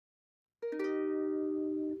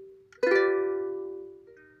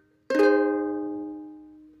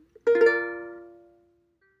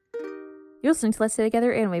You're listening to Let's Stay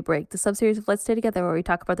Together Anime Break, the subseries of Let's Stay Together where we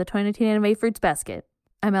talk about the 2019 anime Fruits Basket.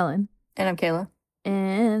 I'm Ellen. And I'm Kayla.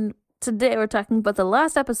 And today we're talking about the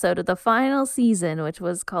last episode of the final season, which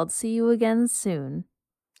was called See You Again Soon.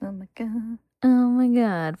 Oh my god. Oh my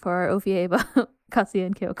god, for our OVA about Kazuya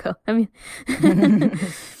and Kyoko. I mean...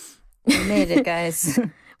 We made it, guys.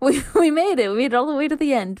 We made it. We made it all the way to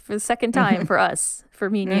the end for the second time for us, for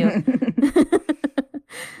me and you.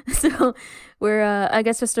 So we're I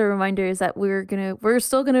guess just a reminder is that we're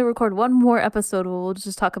still gonna record one more episode where we'll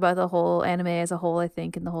just talk about the whole anime as a whole, I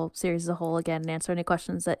think, and the whole series as a whole again, and answer any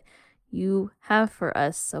questions that you have for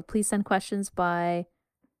us. So please send questions by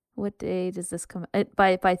what day does this come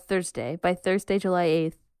by Thursday. By Thursday, July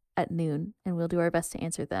 8th at noon, and we'll do our best to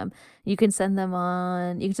answer them. You can send them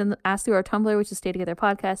ask through our Tumblr, which is Stay Together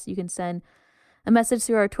Podcast. You can send a message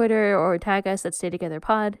through our Twitter or tag us at Stay Together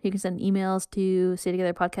Pod. You can send emails to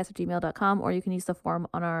staytogetherpodcast@gmail.com, or you can use the form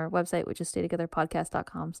on our website, which is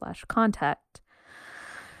staytogetherpodcast.com/contact.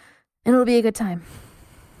 And it'll be a good time.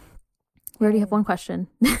 We already have one question.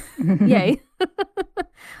 Yay.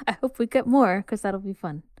 I hope we get more, because that'll be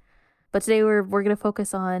fun. But today we're going to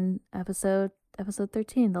focus on episode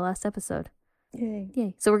 13, the last episode.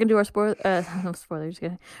 Yay. So we're going to do our no spoilers.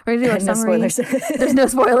 We're going to do our summary. No spoilers. There's no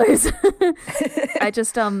spoilers. I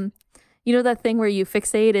just, you know that thing where you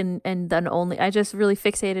fixate and then I just really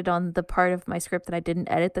fixated on the part of my script that I didn't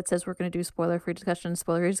edit that says we're going to do spoiler-free discussion,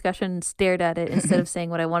 stared at it instead of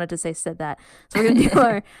saying what I wanted to say, said that. So we're going to do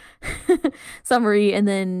our summary, and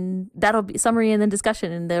then that'll be summary and then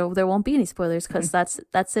discussion, and there won't be any spoilers because that's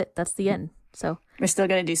it. That's the end. So we're still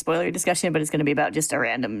going to do spoiler discussion, but it's going to be about just a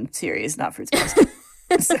random series, not Fruits Basket.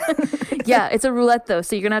 So. Yeah, it's a roulette though,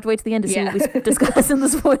 so you're going to have to wait to the end to see what we discuss in the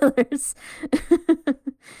spoilers.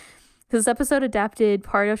 This episode adapted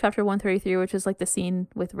part of chapter 133, which is like the scene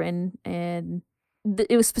with Rin, and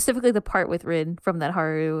it was specifically the part with Rin from that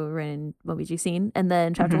Haru, Rin, Momiji scene, and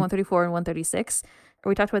then chapter 134 and 136.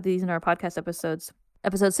 We talked about these in our podcast episodes.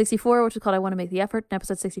 Episode 64, which is called I Want to Make the Effort, and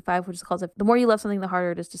episode 65, which is called The More You Love Something, the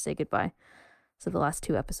Harder It Is to Say Goodbye. So the last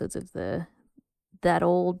two episodes of the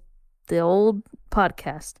old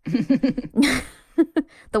podcast.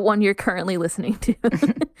 The one you're currently listening to.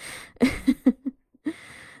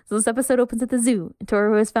 So this episode opens at the zoo.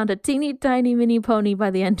 Toru has found a teeny tiny mini pony by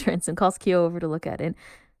the entrance and calls Kyo over to look at it.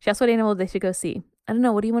 She asks what animal they should go see. I don't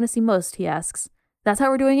know, what do you want to see most? He asks. That's how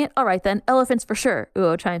we're doing it? All right then, elephants for sure,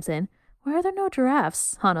 Uo chimes in. Why are there no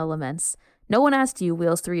giraffes? Hana laments. No one asked you,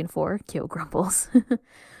 wheels 3 and 4, Kyo grumbles.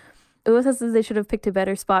 Uo says that they should have picked a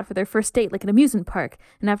better spot for their first date, like an amusement park.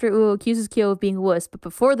 And after Uo accuses Kyo of being a wuss, but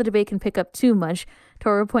before the debate can pick up too much,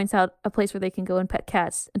 Toru points out a place where they can go and pet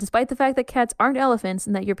cats. And despite the fact that cats aren't elephants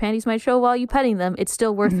and that your panties might show while you petting them, it's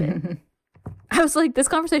still worth it. I was like, this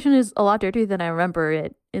conversation is a lot dirtier than I remember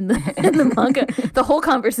it in the manga. The whole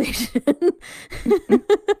conversation.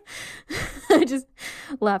 I just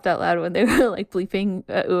laughed out loud when they were like bleeping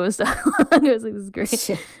Uo's dialogue. I was like, this is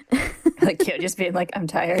great. Like Kyo just being like, I'm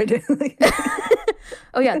tired.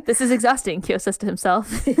 Oh yeah, this is exhausting, Kyo says to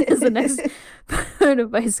himself. Is the next part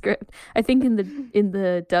of my script. I think in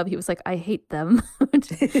the dub he was like, I hate them.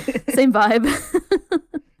 Same vibe.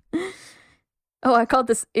 Oh, I called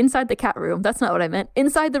this Inside the Cat Room. That's not what I meant.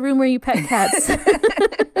 Inside the room where you pet cats.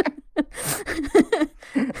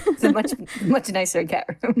 It's a much nicer cat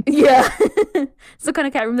room. Yeah. It's the kind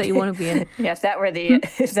of cat room that you want to be in. Yeah, if that were the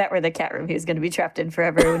cat room he was going to be trapped in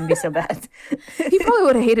forever, it wouldn't be so bad. He probably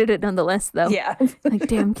would have hated it nonetheless, though. Yeah. Like,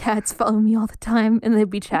 damn, cats follow me all the time. And they'd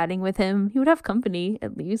be chatting with him. He would have company,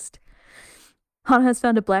 at least. Hana has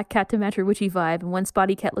found a black cat to match her witchy vibe, and one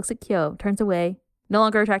spotty cat looks at Kyo, turns away, no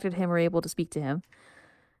longer attracted to him or able to speak to him.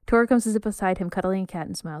 Toru comes to sit beside him, cuddling a cat,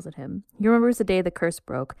 and smiles at him. He remembers the day the curse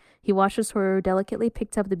broke. He watches Toru delicately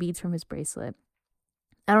picked up the beads from his bracelet.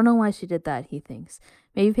 I don't know why she did that, he thinks.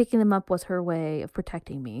 Maybe picking them up was her way of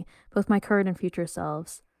protecting me, both my current and future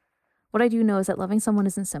selves. What I do know is that loving someone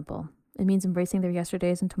isn't simple. It means embracing their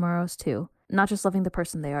yesterdays and tomorrows too, not just loving the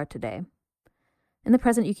person they are today. In the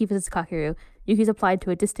present, Yuki visits Kakeru. Yuki's applied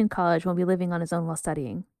to a distant college and will be living on his own while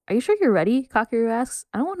studying. Are you sure you're ready? Kakeru asks.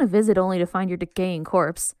 I don't want to visit only to find your decaying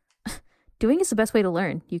corpse. Doing is the best way to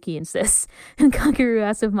learn, Yuki insists. And Kakeru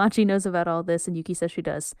asks if Machi knows about all this, and Yuki says she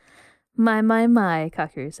does. My,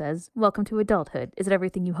 Kakeru says. Welcome to adulthood. Is it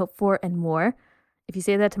everything you hope for and more? If you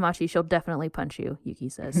say that to Machi, she'll definitely punch you, Yuki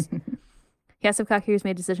says. He asks if Kakeru's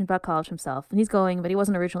made a decision about college himself, and he's going, but he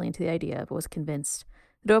wasn't originally into the idea, but was convinced.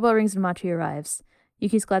 The doorbell rings and Machi arrives.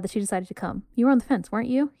 Yuki's glad that she decided to come. You were on the fence, weren't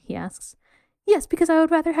you? He asks. Yes, because I would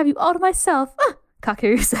rather have you all to myself,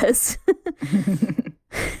 Kakeru says.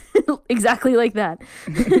 Exactly like that.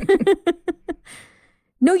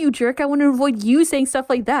 No, you jerk. I want to avoid you saying stuff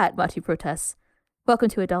like that, Machi protests. Welcome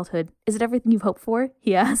to adulthood. Is it everything you've hoped for?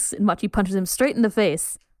 He asks, and Machi punches him straight in the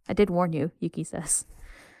face. I did warn you, Yuki says.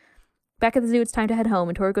 Back at the zoo, it's time to head home,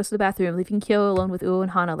 and Toru goes to the bathroom, leaving Kyo alone with Uo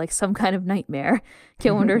and Hana like some kind of nightmare.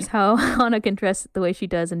 Kyo wonders how Hana can dress the way she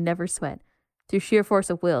does and never sweat. Through sheer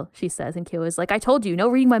force of will, she says, and Kyo is like, I told you, no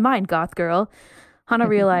reading my mind, goth girl. Hana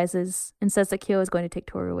realizes and says that Kyo is going to take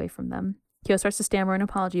Toru away from them. Kyo starts to stammer an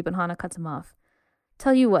apology, but Hana cuts him off.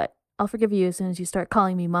 Tell you what, I'll forgive you as soon as you start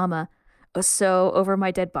calling me mama. Oh, so over my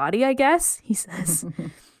dead body, I guess, he says.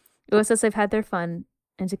 Uo says they've had their fun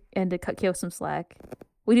and to cut Kyo some slack.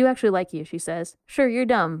 We do actually like you, she says. Sure, you're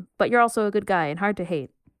dumb, but you're also a good guy and hard to hate.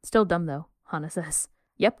 Still dumb, though, Hana says.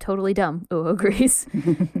 Yep, totally dumb, Uo agrees.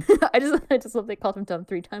 I just love they called him dumb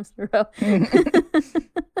 3 times in a row.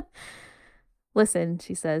 Listen,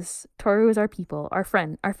 she says, Toru is our people, our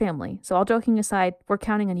friend, our family, so all joking aside, we're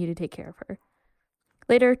counting on you to take care of her.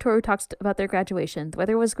 Later, Toru talks about their graduation. The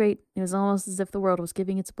weather was great. It was almost as if the world was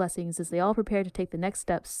giving its blessings as they all prepared to take the next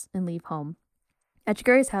steps and leave home. At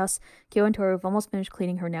Shigure's house, Kyo and Toru have almost finished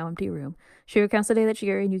cleaning her now empty room. She recounts the day that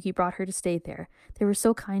Shigure and Yuki brought her to stay there. They were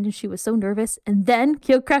so kind and she was so nervous. And then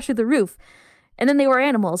Kyo crashed through the roof. And then they were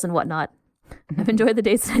animals and whatnot. I've enjoyed the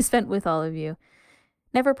days that I spent with all of you.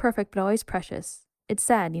 Never perfect, but always precious. It's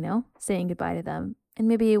sad, saying goodbye to them. And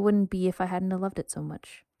maybe it wouldn't be if I hadn't loved it so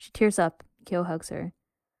much. She tears up. Kyo hugs her.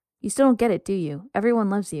 You still don't get it, do you? Everyone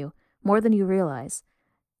loves you. More than you realize.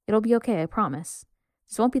 It'll be okay, I promise.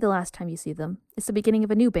 This won't be the last time you see them. It's the beginning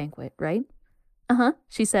of a new banquet, right? Uh-huh,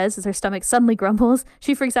 she says as her stomach suddenly grumbles.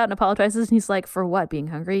 She freaks out and apologizes, and he's like, for what, being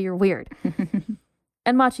hungry? You're weird.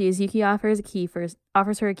 And Machi, as Yuki offers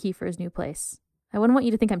her a key for his new place. I wouldn't want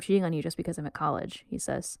you to think I'm cheating on you just because I'm at college, he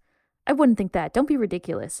says. I wouldn't think that. Don't be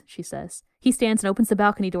ridiculous, she says. He stands and opens the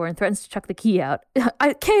balcony door and threatens to chuck the key out.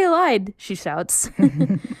 Kay lied, she shouts.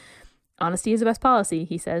 Honesty is the best policy,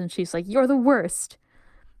 he says, and she's like, you're the worst.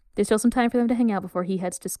 There's still some time for them to hang out before he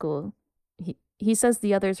heads to school. He says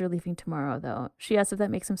the others are leaving tomorrow, though. She asks if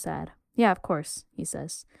that makes him sad. Yeah, of course, he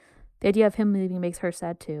says. The idea of him leaving makes her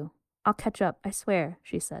sad, too. I'll catch up, I swear,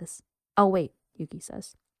 she says. I'll wait, Yuki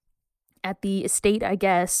says. At the estate, I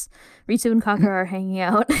guess, Ritsu and Kakura are hanging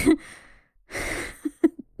out.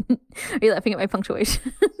 Are you laughing at my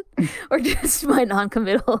punctuation? Or just my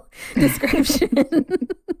non-committal description?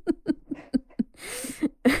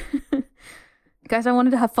 Guys, I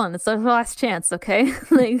wanted to have fun. It's our last chance, okay?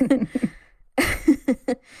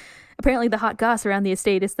 Apparently the hot goss around the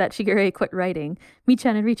estate is that Shigure quit writing.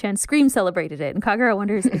 Michan and Richan scream celebrated it, and Kagura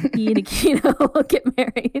wonders if he and Akino will get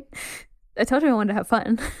married. I told you I wanted to have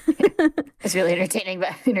fun. I was really entertained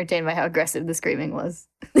by how aggressive the screaming was.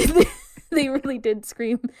 They really did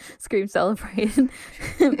scream celebrate.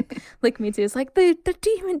 Like Mitsu is like, the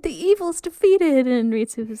demon, the evil's defeated, and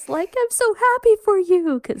Ritsu is like, I'm so happy for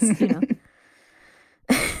you, because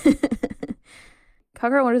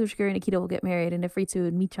Kagura wonders if Shigure and Akito will get married and if Ritsu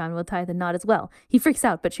and Michan will tie the knot as well. He freaks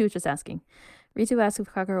out, but she was just asking. Ritsu asks if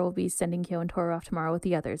Kagura will be sending Kyo and Toru off tomorrow with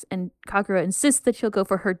the others, and Kagura insists that she'll go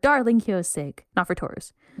for her darling Kyo's sake, not for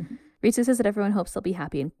Toru's. Mm-hmm. Ritsu says that everyone hopes they'll be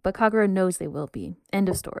happy, but Kagura knows they will be. End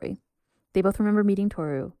of story. They both remember meeting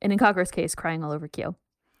Toru, and in Kagura's case, crying all over Kyo.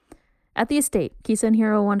 At the estate, Kisa and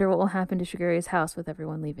Hiro wonder what will happen to Shigure's house with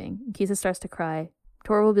everyone leaving. Kisa starts to cry.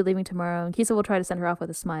 Toru will be leaving tomorrow, and Kisa will try to send her off with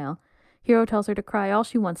a smile. Hiro tells her to cry all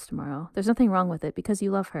she wants tomorrow. There's nothing wrong with it because you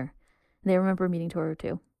love her. And they remember meeting Toru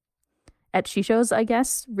too. At Shisho's, I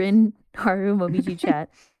guess, Rin, Haru, Momiji chat.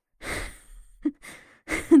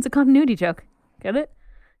 It's a continuity joke. Get it?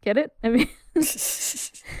 Get it? I mean,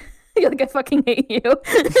 you're like, I fucking hate you.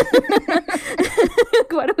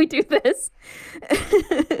 Why do we do this?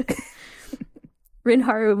 Rin,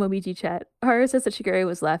 Haru, Momiji chat. Haru says that Shigure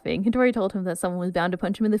was laughing. Hitori told him that someone was bound to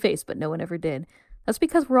punch him in the face, but no one ever did. That's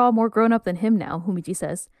because we're all more grown up than him now, Momiji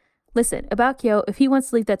says. Listen, about Kyo, if he wants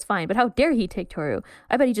to leave, that's fine, but how dare he take Toru?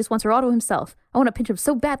 I bet he just wants her all to himself. I want to pinch him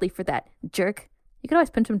so badly for that, jerk. You could always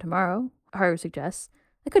pinch him tomorrow, Haru suggests.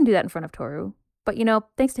 I couldn't do that in front of Toru. But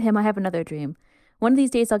thanks to him, I have another dream. One of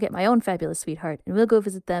these days, I'll get my own fabulous sweetheart, and we'll go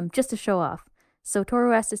visit them just to show off. So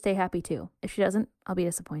Toru has to stay happy too. If she doesn't, I'll be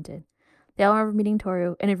disappointed. They all remember meeting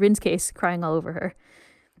Toru, and in Rin's case, crying all over her.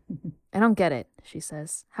 I don't get it, she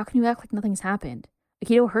says. How can you act like nothing's happened?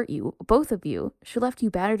 Akito hurt you, both of you. She left you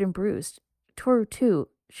battered and bruised. Toru too.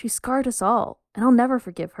 She scarred us all, and I'll never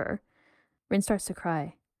forgive her. Rin starts to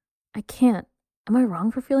cry. I can't. Am I wrong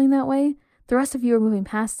for feeling that way? The rest of you are moving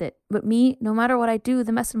past it, but me, no matter what I do,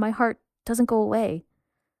 the mess in my heart doesn't go away.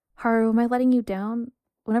 Haru, am I letting you down?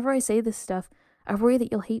 Whenever I say this stuff, I worry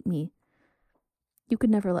that you'll hate me. You could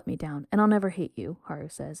never let me down, and I'll never hate you, Haru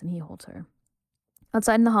says, and he holds her.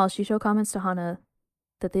 Outside in the hall, Shisho comments to Hana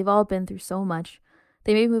that they've all been through so much.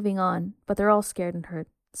 They may be moving on, but they're all scared and hurt,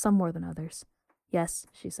 some more than others. Yes,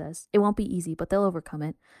 she says. It won't be easy, but they'll overcome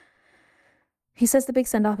it. He says the big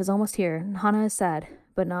send-off is almost here, and Hana is sad,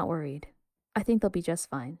 but not worried. I think they'll be just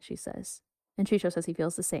fine, she says. And Shisho says he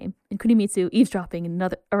feels the same. And Kunimitsu, eavesdropping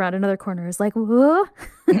around another corner, is like, whoa?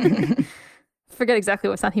 Forget exactly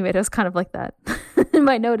what sound he made. It was kind of like that. In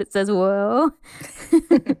my note, it says, whoa.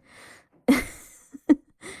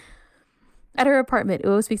 At her apartment,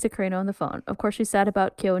 Uo speaks to Kureno on the phone. Of course, she's sad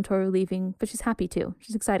about Kyo and Toru leaving, but she's happy too.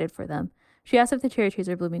 She's excited for them. She asks if the cherry trees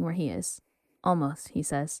are blooming where he is. Almost, he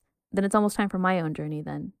says. Then it's almost time for my own journey,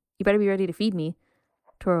 then. You better be ready to feed me.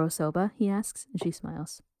 Toro soba, he asks, and she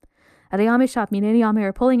smiles. At Ayame's shop, Mina and Ayame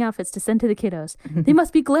are pulling outfits to send to the kiddos. They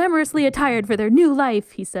must be glamorously attired for their new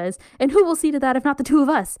life, he says. And who will see to that if not the two of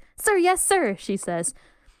us? Sir, yes, sir, she says.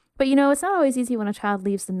 But it's not always easy when a child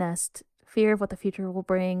leaves the nest. Fear of what the future will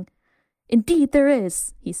bring. Indeed there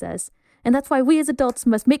is, he says. And that's why we as adults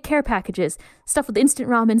must make care packages, stuffed with instant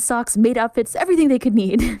ramen, socks, maid outfits, everything they could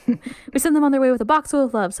need. We send them on their way with a box full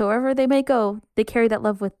of love, so wherever they may go, they carry that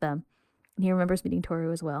love with them. And he remembers meeting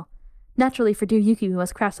Toru as well. Naturally, for dear Yuki, we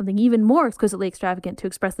must craft something even more exquisitely extravagant to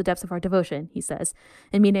express the depths of our devotion, he says.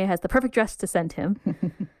 And Mine has the perfect dress to send him.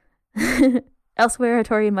 Elsewhere,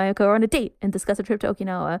 Hattori and Mayako are on a date and discuss a trip to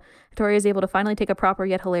Okinawa. Hattori is able to finally take a proper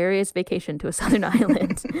yet hilarious vacation to a southern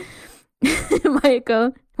island.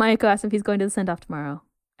 Mayako asks if he's going to the send-off tomorrow.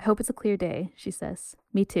 I hope it's a clear day, she says.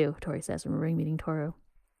 Me too, Hattori says, remembering meeting Toru.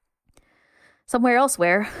 Somewhere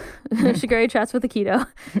elsewhere, Shigure chats with Akito.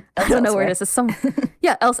 I don't know where it is.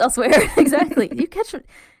 Yeah, elsewhere. Exactly. You catch it.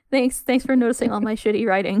 Thanks for noticing all my shitty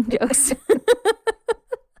writing jokes.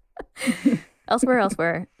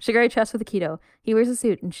 Elsewhere. Shigure chats with Akito. He wears a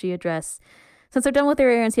suit and she a dress. Since they're done with their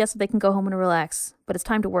errands, he asks if they can go home and relax. But it's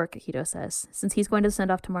time to work, Akito says. Since he's going to send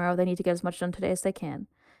off tomorrow, they need to get as much done today as they can.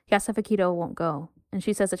 He asks if Akito won't go. And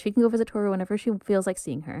she says that she can go visit Toru whenever she feels like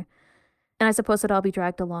seeing her. And I suppose that I'll be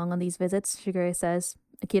dragged along on these visits, Shigure says.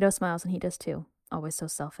 Akito smiles and he does too. Always so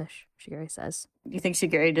selfish, Shigure says. You think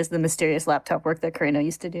Shigure does the mysterious laptop work that Kureno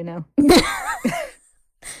used to do now?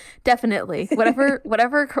 Definitely. Whatever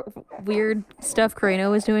weird stuff Kureno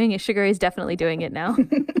was doing, Shigure is definitely doing it now.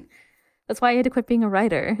 That's why he had to quit being a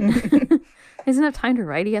writer. He doesn't have time to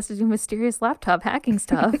write. He has to do mysterious laptop hacking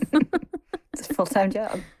stuff. It's a full-time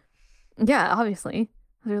job. Yeah, obviously.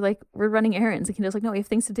 They're like, we're running errands. And Kino's like, no, we have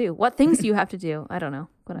things to do. What things do you have to do? I don't know.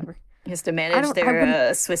 Whatever. He has to manage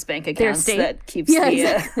their Swiss bank accounts that keeps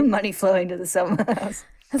the money flowing to the Soma house.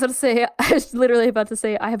 I was about to say, I was literally about to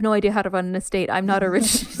say, I have no idea how to run an estate. I'm not a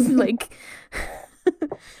rich,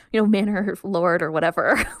 manor lord or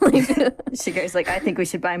whatever. Shigure's like, I think we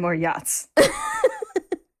should buy more yachts.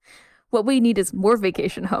 What we need is more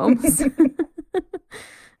vacation homes.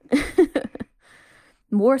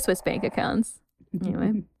 More Swiss bank accounts.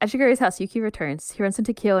 Anyway, at Shigure's house, Yuki returns. He runs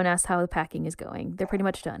into Kyo and asks how the packing is going. They're pretty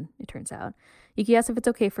much done, it turns out. Yuki asks if it's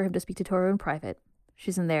okay for him to speak to Toru in private.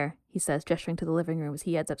 She's in there, he says, gesturing to the living room as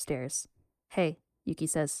he heads upstairs. Hey, Yuki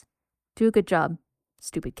says. Do a good job,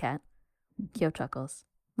 stupid cat. Kyo chuckles.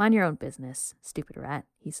 Mind your own business, stupid rat,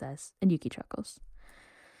 he says, and Yuki chuckles.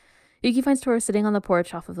 Yuki finds Toru sitting on the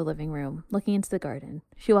porch off of the living room, looking into the garden.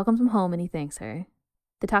 She welcomes him home and he thanks her.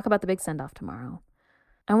 They talk about the big send-off tomorrow.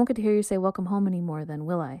 I won't get to hear you say welcome home anymore then,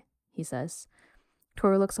 will I? He says.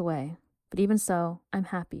 Toru looks away. But even so, I'm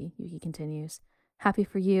happy, Yuki continues. Happy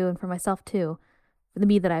for you and for myself too, for the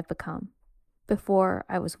me that I've become. Before,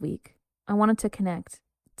 I was weak. I wanted to connect,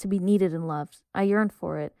 to be needed and loved. I yearned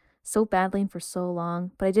for it, so badly and for so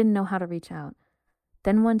long, but I didn't know how to reach out.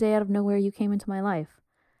 Then one day out of nowhere you came into my life.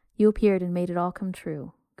 You appeared and made it all come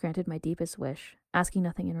true, granted my deepest wish, asking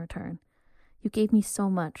nothing in return. You gave me so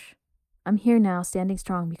much. I'm here now, standing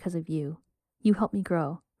strong because of you. You helped me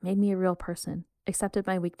grow, made me a real person, accepted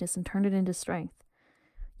my weakness and turned it into strength.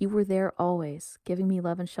 You were there always, giving me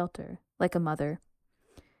love and shelter, like a mother.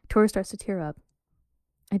 Toru starts to tear up.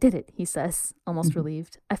 I did it, he says, almost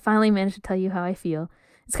relieved. I finally managed to tell you how I feel.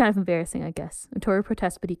 It's kind of embarrassing, I guess. And Toru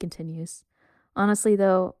protests, but he continues. Honestly,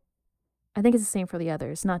 though, I think it's the same for the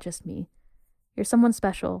others, not just me. You're someone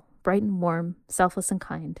special, bright and warm, selfless and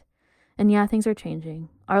kind. And yeah, things are changing.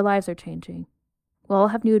 Our lives are changing. We'll all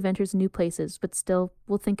have new adventures and new places, but still,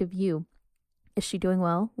 we'll think of you. Is she doing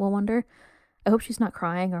well? We'll wonder. I hope she's not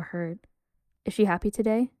crying or hurt. Is she happy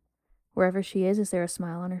today? Wherever she is there a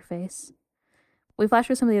smile on her face? We flash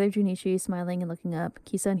through some of the other Junichi smiling and looking up.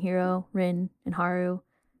 Kisa and Hiro, Rin and Haru,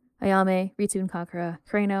 Ayame, Ritsu and Kakura,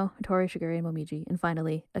 Kureno, Hattori, Shigure, and Momiji, and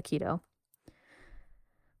finally, Akito.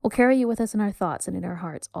 We'll carry you with us in our thoughts and in our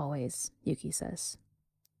hearts always, Yuki says.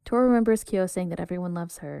 Toru remembers Kyo saying that everyone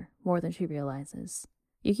loves her more than she realizes.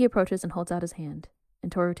 Yuki approaches and holds out his hand,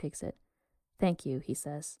 and Toru takes it. Thank you, he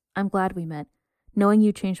says. I'm glad we met. Knowing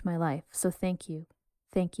you changed my life, so thank you.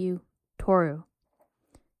 Thank you, Toru.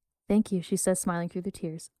 Thank you, she says, smiling through the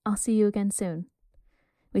tears. I'll see you again soon.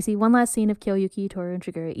 We see one last scene of Kyo, Yuki, Toru, and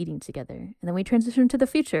Shigure eating together, and then we transition to the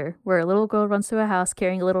future, where a little girl runs through a house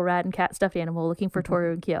carrying a little rat and cat stuffed animal looking for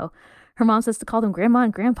Toru and Kyo. Her mom says to call them Grandma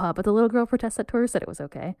and Grandpa, but the little girl protests that Toru said it was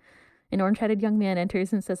okay. An orange-headed young man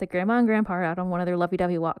enters and says that Grandma and Grandpa are out on one of their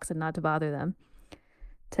lovey-dovey walks and not to bother them.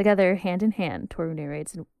 Together, hand in hand, Toru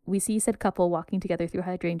narrates, and we see said couple walking together through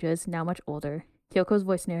hydrangeas, now much older. Kyoko's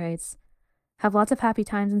voice narrates, have lots of happy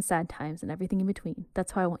times and sad times and everything in between.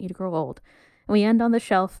 That's how I want you to grow old. And we end on the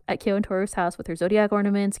shelf at Kyo and Toru's house with her zodiac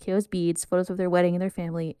ornaments, Kyo's beads, photos of their wedding and their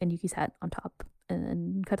family, and Yuki's hat on top. And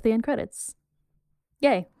then cut to the end credits.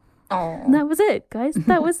 Yay. Oh, that was it, guys.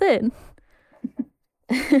 That was it.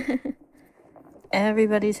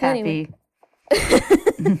 Everybody's happy. Anyway.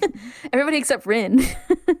 Everybody except Rin.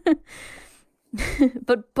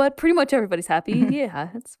 but pretty much everybody's happy. Yeah,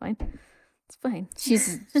 it's fine. It's fine.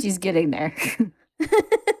 She's getting there.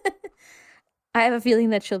 I have a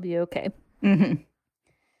feeling that she'll be okay. Mm-hmm.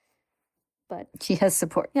 But she has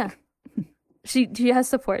support. Yeah. She has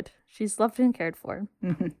support. She's loved and cared for.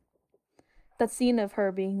 Mm-hmm. That scene of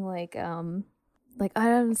her being like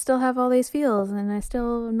I still have all these feels and I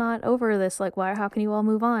still not over this. Like, why? How can you all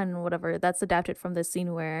move on? Whatever. That's adapted from this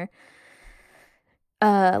scene where,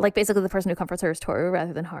 like basically the person who comforts her is Toru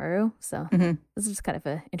rather than Haru. So this is just kind of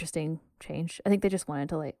an interesting change. I think they just wanted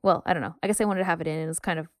to I don't know. I guess they wanted to have it in. It was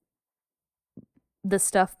kind of the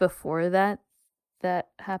stuff before that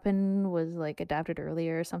happened was like adapted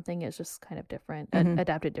earlier or something. It's just kind of different,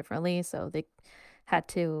 adapted differently. So they had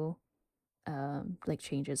to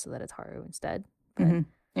change it so that it's Haru instead. But,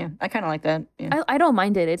 yeah, I kind of like that. Yeah. I don't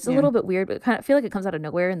mind it. It's a little bit weird, but kind of feel like it comes out of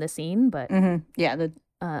nowhere in the scene. But yeah,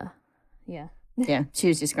 yeah, yeah, she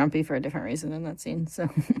was just grumpy for a different reason in that scene. So,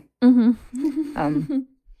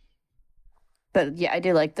 but yeah, I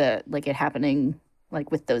do like it happening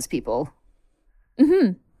like with those people,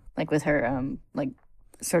 like with her, like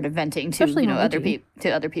sort of venting to especially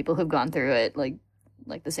other people who've gone through it, like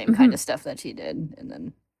the same kind of stuff that she did, and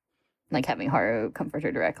then like having Haru comfort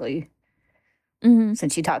her directly.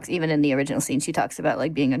 Since she talks, even in the original scene, she talks about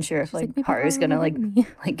like being unsure if like Haru's gonna like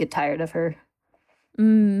get tired of her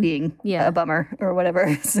being a bummer or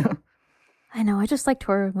whatever. So I know, I just like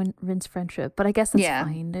Toru and Rin's friendship, but I guess that's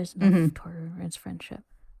fine. There's enough Toru and Rin's friendship.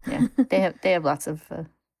 Yeah, they have lots of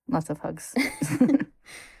hugs.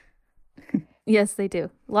 Yes, they do.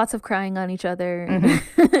 Lots of crying on each other.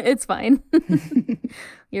 It's fine.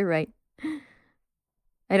 You're right.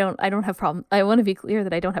 I don't have problems. I want to be clear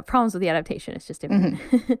that I don't have problems with the adaptation. It's just different.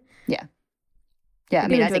 Yeah. I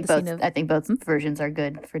mean, I think both versions are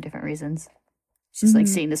good for different reasons. It's just like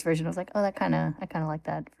seeing this version, I was like, oh, I kind of like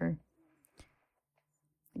that for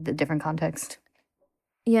the different context.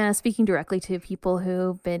 Yeah, speaking directly to people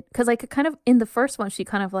who've been, because like kind of in the first one, she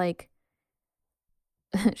kind of like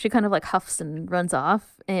huffs and runs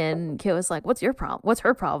off, and Kyo's like, what's your problem? What's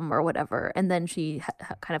her problem or whatever? And then she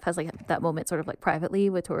kind of has like that moment sort of like privately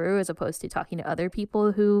with Toru as opposed to talking to other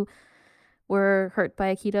people who were hurt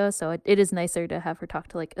by Akito. So it is nicer to have her talk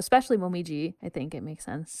to like, especially Momiji. I think it makes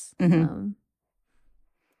sense. And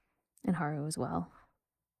Haru as well.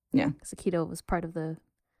 Yeah. Because Akito was part of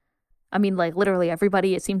I mean, like literally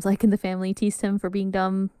everybody, it seems like in the family teased him for being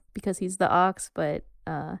dumb because he's the ox, but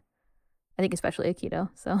I think especially Akito.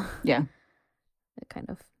 So yeah, it kind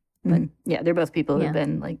of. But yeah, they're both people who've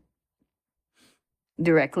been like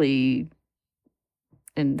directly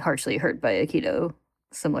and harshly hurt by Akito,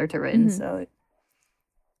 similar to Rin. So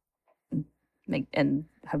and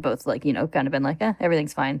have both like kind of been like,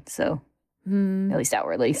 everything's fine. So at least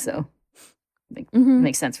outwardly, so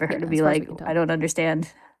makes sense for her to be like, I don't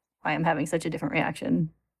understand why I'm having such a different reaction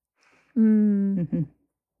to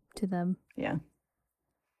them. Yeah.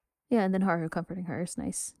 Yeah, and then Haru comforting her is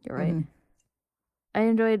nice. You're right.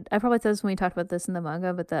 I probably said this when we talked about this in the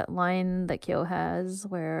manga, but that line that Kyo has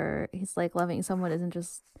where he's like, loving someone isn't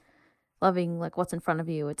just loving like what's in front of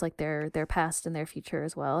you. It's like their past and their future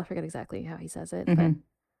as well. I forget exactly how he says it, but I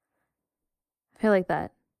feel like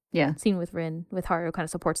that scene with Rin, with Haru kind of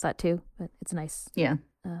supports that too, but it's nice. Yeah.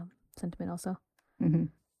 Sentiment also.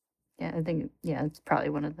 Yeah, I think, it's probably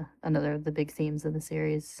another of the big themes of the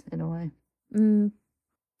series in a way.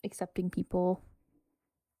 Accepting people,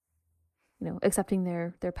 accepting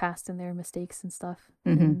their past and their mistakes and stuff,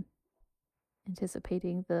 and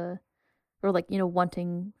anticipating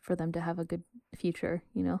wanting for them to have a good future,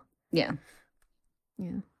 Yeah.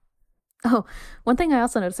 Oh, one thing I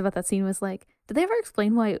also noticed about that scene was like, did they ever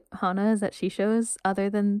explain why Hana is at Shisho's other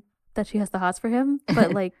than that she has the hots for him?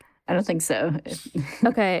 But like, I don't think so.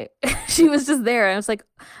 okay, she was just there. And I was like,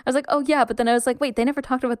 oh yeah. But then I was like, wait, they never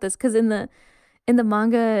talked about this because in the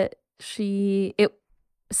manga, it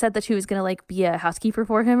said that she was gonna like be a housekeeper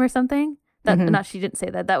for him or something. That not she didn't say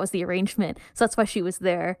that. That was the arrangement. So that's why she was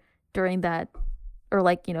there during that, or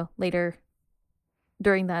like later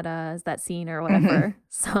during that scene or whatever.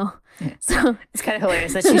 So it's kind of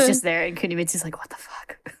hilarious that she's just there and Kunimitsu's like, what the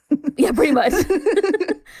fuck? Yeah, pretty much.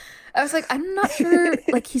 I was like, I'm not sure.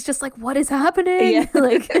 Like, he's just like, what is happening? Yeah.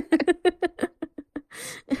 Like,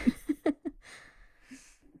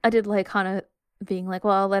 I did like Hana being like,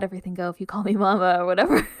 well, I'll let everything go if you call me mama or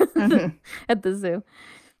whatever at the zoo.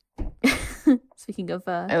 Speaking of,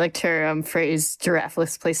 I liked her phrase,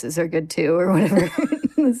 giraffeless places are good too, or whatever.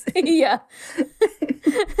 Yeah.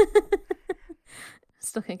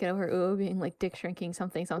 Still can't get over Uo being like dick shrinking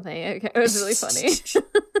something. It was really funny.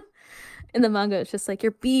 In the manga, it's just like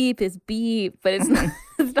your beep is beep, but it's not,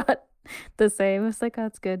 it's not the same. It's like, oh,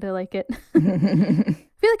 it's good. I like it. I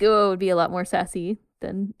feel like Uo would be a lot more sassy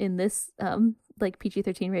than in this like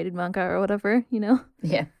PG-13 rated manga or whatever,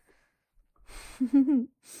 Yeah.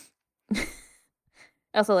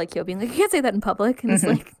 I also like Kyo being like, you can't say that in public. And it's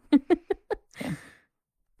like... Yeah.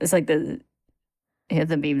 It's like the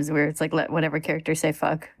memes where it's like, let whatever character say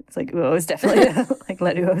fuck. It's like, Uo is definitely like,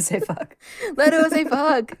 let Uo say fuck. Let Uo say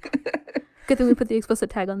fuck. Good thing we put the explicit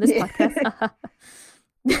tag on this podcast.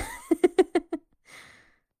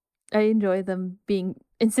 I enjoy them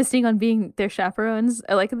insisting on being their chaperones.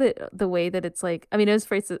 I like the way that it's like, I mean, it was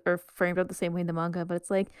framed out the same way in the manga, but it's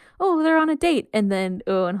like, oh, they're on a date. And then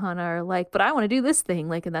Uo and Hana are like, but I want to do this thing.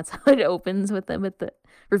 Like, and that's how it opens with them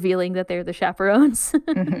revealing that they're the chaperones.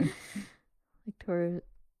 Like,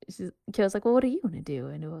 Kyo's like, well, what do you want to do?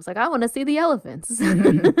 And it was like, I want to see the elephants. It's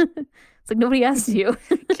like, nobody asked you.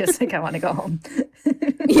 Kyo's like, I want to go home.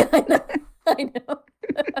 Yeah, I know.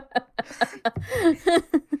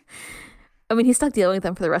 I mean, he's stuck dealing with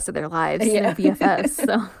them for the rest of their lives. Yeah. They're BFFs,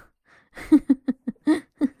 so.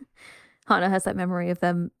 Hana has that memory of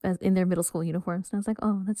them in their middle school uniforms. And I was like,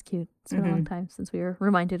 oh, that's cute. It's been a long time since we were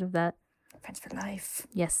reminded of that. Friends for life.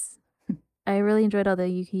 Yes. I really enjoyed all the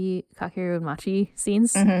Yuki, Kakeru, and Machi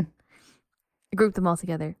scenes. I grouped them all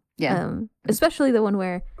together. Yeah. Especially the one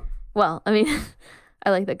where, well, I mean, I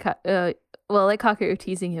like that. Like Kakeru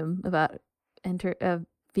teasing him about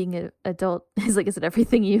being an adult. He's like, is it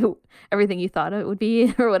everything you thought it would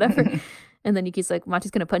be or whatever? And then Yuki's like, Machi's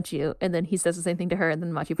gonna punch you, and then he says the same thing to her, and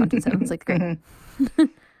then Machi punches him. It's like, great.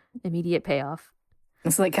 Immediate payoff.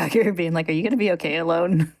 It's like Kakeru being like, are you gonna be okay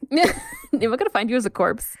alone? Am I gonna find you as a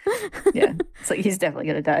corpse? Yeah. It's like, he's definitely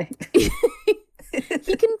gonna die.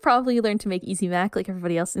 He can probably learn to make easy mac like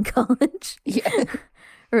everybody else in college. Yeah.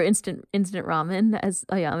 Or instant ramen, as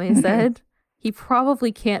Ayame said. He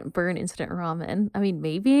probably can't burn instant ramen. I mean,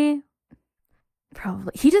 maybe.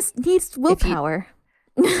 Probably. He just needs willpower.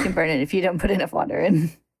 You can burn it if you don't put enough water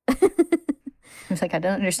in. It's like, I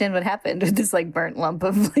don't understand what happened with this like burnt lump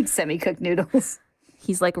of like semi-cooked noodles.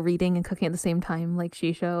 He's like reading and cooking at the same time, like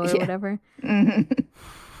Shisho or whatever.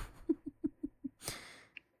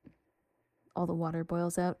 All the water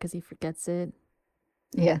boils out because he forgets it.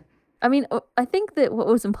 Yeah. I mean, I think that what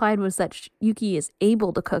was implied was that Yuki is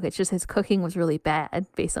able to cook. It's just his cooking was really bad,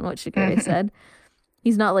 based on what Shigure said.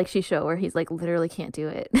 He's not like Shisho, where he's like literally can't do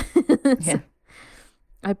it. Yeah.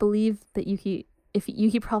 I believe that Yuki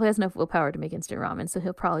probably has enough willpower to make instant ramen, so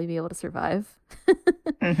he'll probably be able to survive.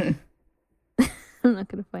 I'm not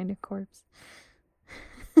gonna find a corpse.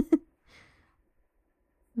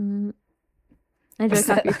 I enjoy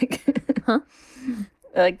huh?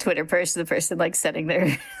 Like Twitter post, the person like setting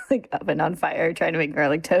their like oven on fire trying to make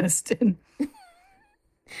garlic toast and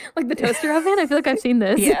like the toaster oven. I feel like I've seen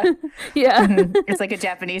this. Yeah. Yeah. It's like a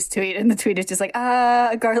Japanese tweet and the tweet is just like,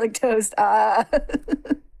 garlic toast, I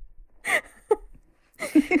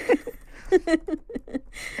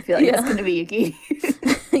feel like it's gonna be Yuki.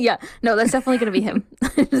 Yeah, no, that's definitely gonna be him.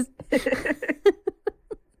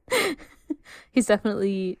 He's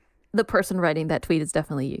definitely the person writing that tweet is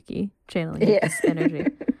definitely Yuki, channeling his energy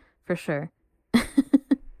for sure.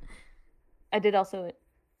 I did also.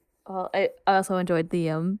 Well, I also enjoyed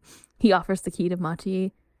the he offers the key to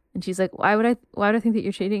Machi, and she's like, why would I think that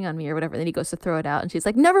you're cheating on me or whatever? And then he goes to throw it out, and she's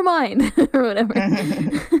like, never mind or whatever. I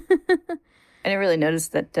didn't really notice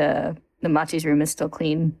that the Machi's room is still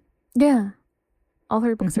clean. Yeah, all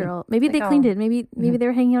her books are all. Maybe they cleaned it. Maybe they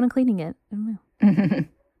were hanging out and cleaning it. I don't know.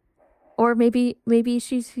 Or maybe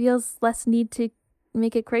she feels less need to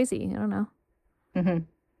make it crazy. I don't know.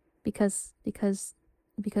 Because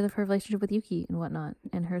because of her relationship with Yuki and whatnot,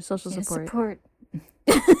 and her social support.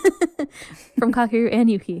 From Kakeru and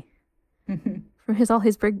Yuki. From all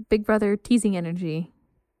his big brother teasing energy.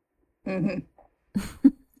 It's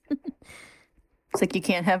like you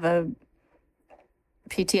can't have a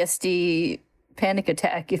PTSD panic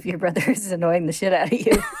attack if your brother is annoying the shit out of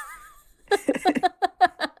you.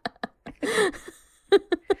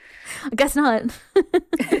 I guess not.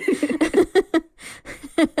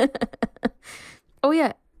 Oh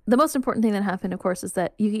yeah, the most important thing that happened, of course, is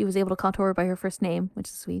that Yuki was able to call Toru by her first name, which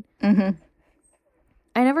is sweet. I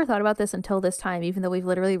never thought about this until this time, even though we've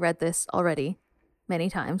literally read this already many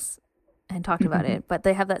times and talked about it. But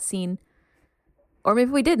they have that scene, or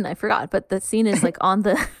maybe we didn't, I forgot. But the scene is like on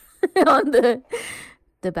the on the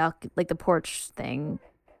balcony, like the porch thing,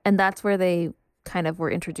 and that's where they kind of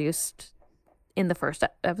were introduced in the first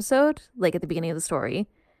episode, like at the beginning of the story,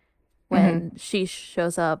 when she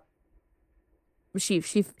shows up. She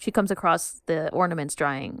comes across the ornaments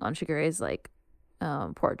drying on Shigure's like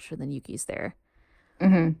porch, and then Yuki's there,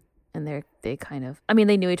 and they kind of, I mean,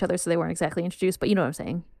 they knew each other, so they weren't exactly introduced, but you know what I'm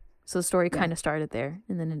saying. So the story kind of started there,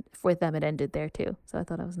 and then with them it ended there too. So I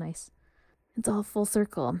thought that was nice. It's all full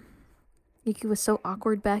circle. Yuki was so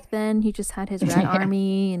awkward back then. He just had his rat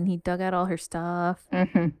army, and he dug out all her stuff.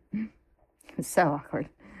 It's so awkward.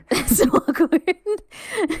 So awkward.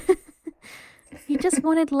 He just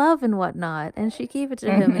wanted love and whatnot, and she gave it to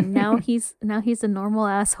him, and now he's a normal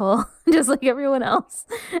asshole, just like everyone else.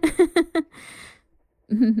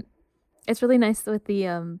 It's really nice with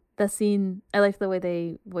the scene. I like the way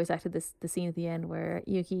they voice acted the scene at the end where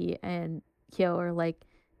Yuki and Kyo are like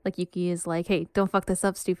Yuki is like, "Hey, don't fuck this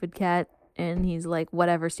up, stupid cat," and he's like,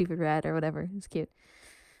 "Whatever, stupid rat," or whatever. It's cute.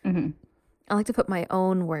 I like to put my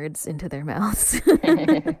own words into their mouths.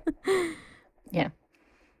 Yeah.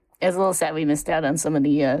 It was a little sad we missed out on some of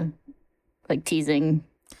the like teasing.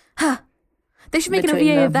 They should make an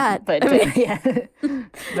OVA of that. But yeah,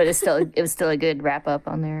 but it was still a good wrap up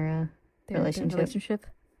on their relationship.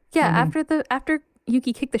 Yeah, after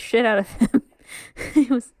Yuki kicked the shit out of him,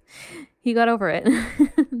 he got over it.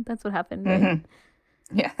 That's what happened. Right?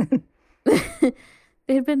 Yeah,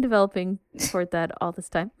 they had been developing toward that all this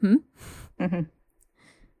time. They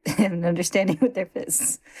have an understanding with their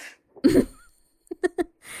fists.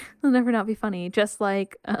 It'll never not be funny. Just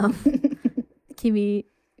like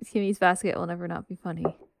Kimi's basket will never not be funny.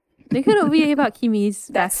 They could OVA about Kimi's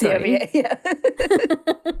backstory. Yeah.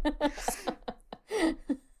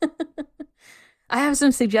 I have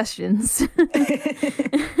some suggestions.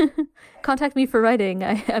 Contact me for writing.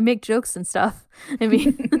 I make jokes and stuff. I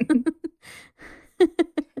mean,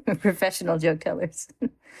 professional joke tellers.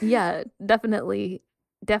 Yeah, definitely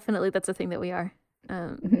that's a thing that we are.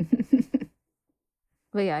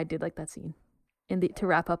 But yeah, I did like that scene to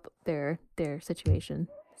wrap up their situation.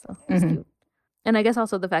 So it's cute. And I guess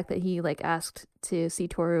also the fact that he like asked to see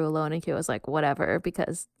Toru alone, and Kyo was like, whatever,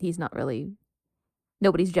 because he's not really,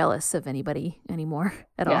 nobody's jealous of anybody anymore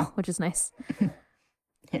at all, which is nice.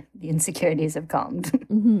 Yeah, the insecurities have calmed.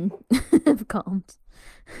 Have calmed.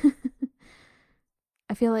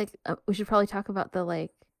 I feel like we should probably talk about the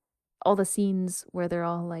like all the scenes where they're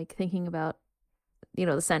all like thinking about, you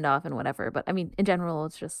know, the send off and whatever. But I mean, in general,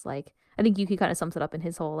 it's just like, I think Yuki kind of sums it up in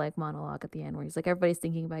his whole like monologue at the end, where he's like, everybody's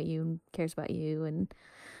thinking about you and cares about you, and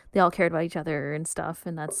they all cared about each other and stuff,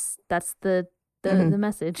 and that's the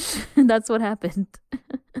message. That's what happened.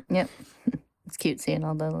 Yep, it's cute seeing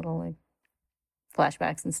all the little like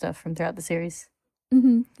flashbacks and stuff from throughout the series.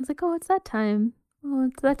 It's like, oh, it's that time. Oh,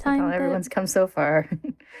 it's that time. Like, everyone's come so far.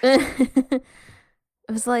 It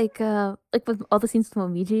was like with all the scenes with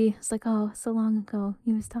Momiji, it's like, oh, so long ago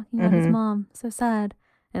he was talking about his mom, so sad.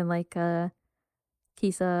 And like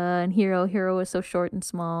Kisa and Hiro was so short and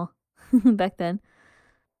small back then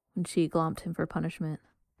when she glomped him for punishment.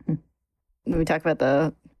 Did we talk about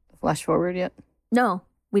the flash forward yet? No,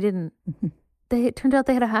 we didn't. It turned out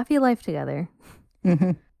they had a happy life together.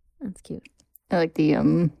 That's cute. I like the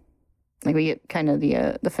like we get kind of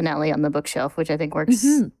the finale on the bookshelf, which I think works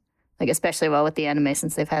like especially well with the anime,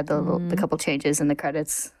 since they've had the couple changes in the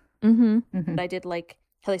credits. But I did like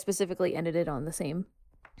how they specifically ended it on the same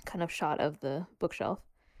kind of shot of the bookshelf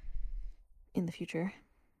in the future.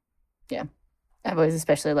 Yeah, I've always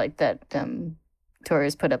especially liked that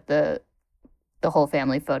Toru's put up the whole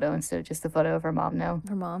family photo instead of just the photo of her mom now.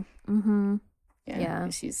 Her mom. Yeah.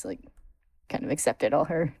 She's like kind of accepted all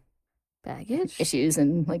her baggage issues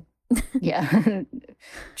and like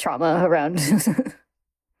trauma around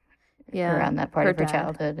around that part of her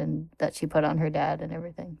childhood and that she put on her dad and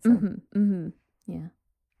everything. So. Yeah,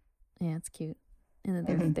 it's cute. And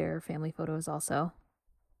then their family photos also.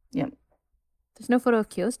 Yep. There's no photo of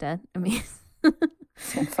Kyo's dad. I mean,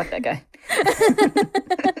 fuck that guy.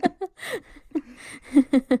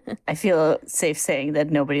 I feel safe saying that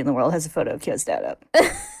nobody in the world has a photo of Kyo's dad up.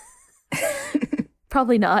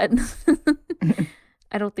 Probably not.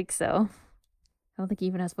 I don't think so. I don't think he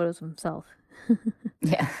even has photos of himself.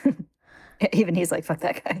 Yeah. Even he's like, fuck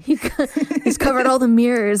that guy. He's covered all the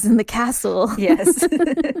mirrors in the castle. Yes.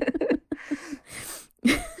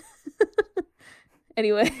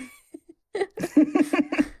 Anyway.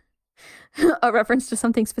 A reference to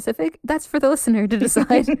something specific? That's for the listener to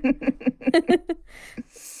decide.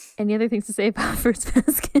 Any other things to say about Fruits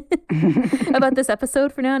Basket? About this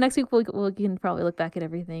episode for now? Next week we can probably look back at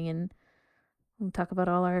everything and we'll talk about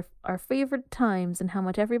all our favorite times and how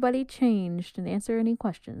much everybody changed and answer any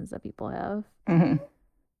questions that people have. Mm-hmm.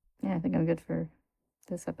 Yeah, I think I'm good for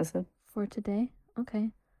this episode. For today?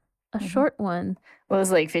 Okay. A short one. Well, it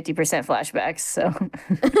was like 50% flashbacks, so.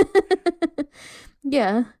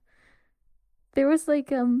 Yeah. There was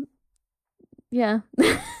like, yeah.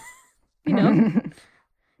 You know,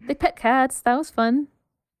 they pet cats. That was fun,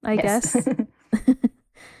 I guess.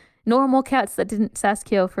 Normal cats that didn't sass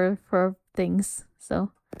Kyo for things.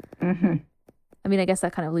 So, I mean, I guess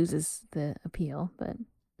that kind of loses the appeal, but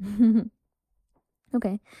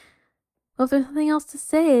okay. Well, if there's nothing else to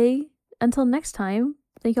say, until next time,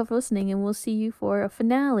 thank you all for listening, and we'll see you for a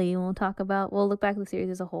finale, and we'll look back at the series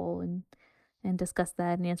as a whole and discuss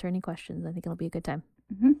that and answer any questions. I think it'll be a good time.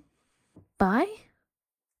 Bye?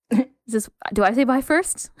 Do I say bye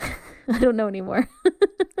first? I don't know anymore.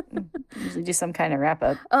 Usually do some kind of wrap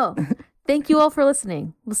up. Oh, thank you all for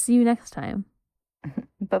listening. We'll see you next time.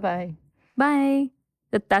 Bye-bye. Bye.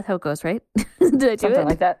 That's how it goes, right? Did I do Something it?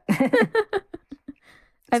 like that.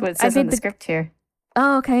 That's what it says in the script here.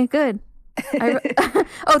 Oh, okay, good.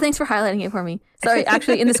 Oh, thanks for highlighting it for me. Sorry,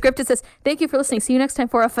 actually, in the script it says, thank you for listening. See you next time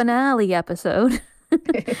for a finale episode.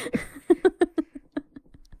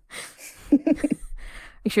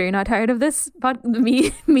 You sure you're not tired of this?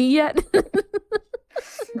 Me yet?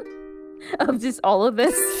 Of just all of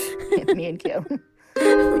this? Me and Kyo.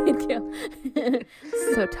 Me and Kyo.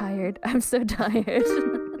 So tired. I'm so tired.